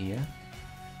chap out of here.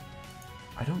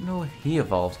 I don't know if he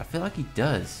evolves. I feel like he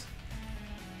does.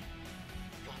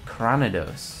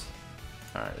 Cranidos.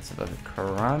 Alright, let's have a look at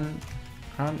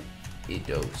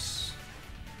Cranidos.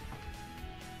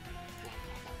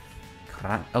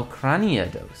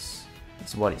 Cranidos.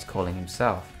 That's what he's calling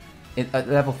himself. At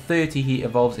level 30, he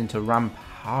evolves into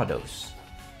Rampardos,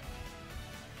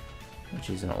 which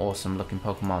is an awesome looking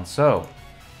Pokemon. So,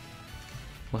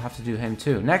 we'll have to do him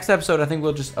too. Next episode, I think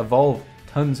we'll just evolve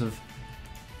tons of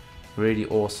really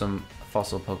awesome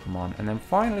fossil Pokemon. And then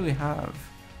finally we have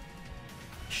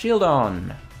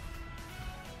Shieldon.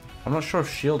 I'm not sure if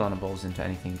Shieldon evolves into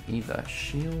anything either.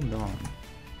 Shieldon.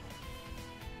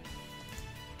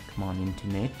 Come on,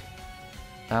 internet.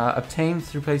 Obtained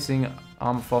through placing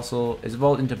Armor Fossil, is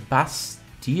evolved into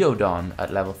Bastiodon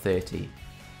at level 30.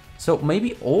 So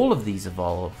maybe all of these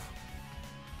evolve.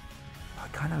 I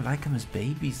kind of like them as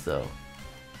babies though.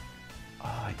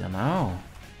 Oh, I don't know.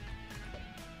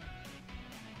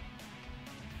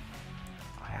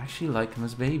 I actually like them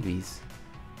as babies.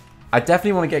 I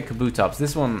definitely want to get Kabutops.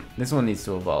 This one needs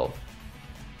to evolve.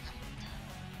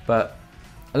 But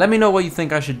let me know what you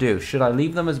think I should do. Should I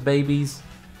leave them as babies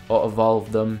or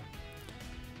evolve them?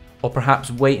 Or perhaps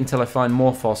wait until I find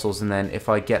more fossils and then if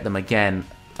I get them again,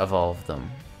 evolve them.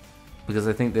 Because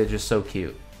I think they're just so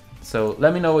cute. So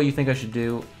let me know what you think I should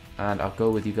do and I'll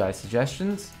go with you guys'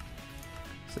 suggestions.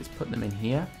 So let's put them in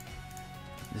here.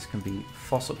 This can be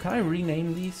fossil. Can I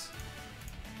rename these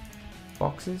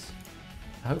boxes?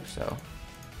 I hope so.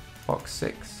 Box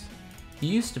 6. He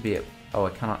used to be a... Oh, I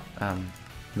cannot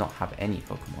not have any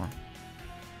Pokemon.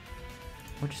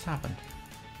 What just happened?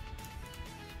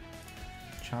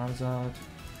 Charizard,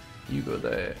 you go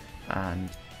there, and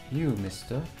you,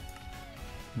 mister,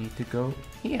 need to go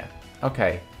here.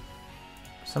 Okay.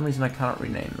 For some reason I cannot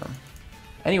rename them.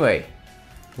 Anyway,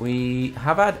 we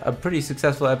have had a pretty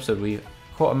successful episode. We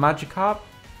caught a Magikarp.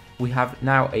 We have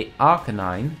now a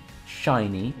Arcanine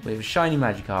shiny. We have a shiny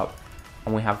Magikarp,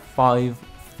 and we have 5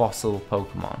 fossil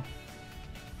Pokemon.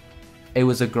 It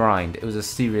was a grind. It was a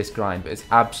serious grind, but it's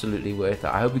absolutely worth it.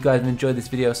 I hope you guys have enjoyed this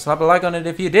video. Slap a like on it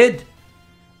if you did.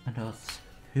 And I'll see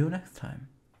you next time.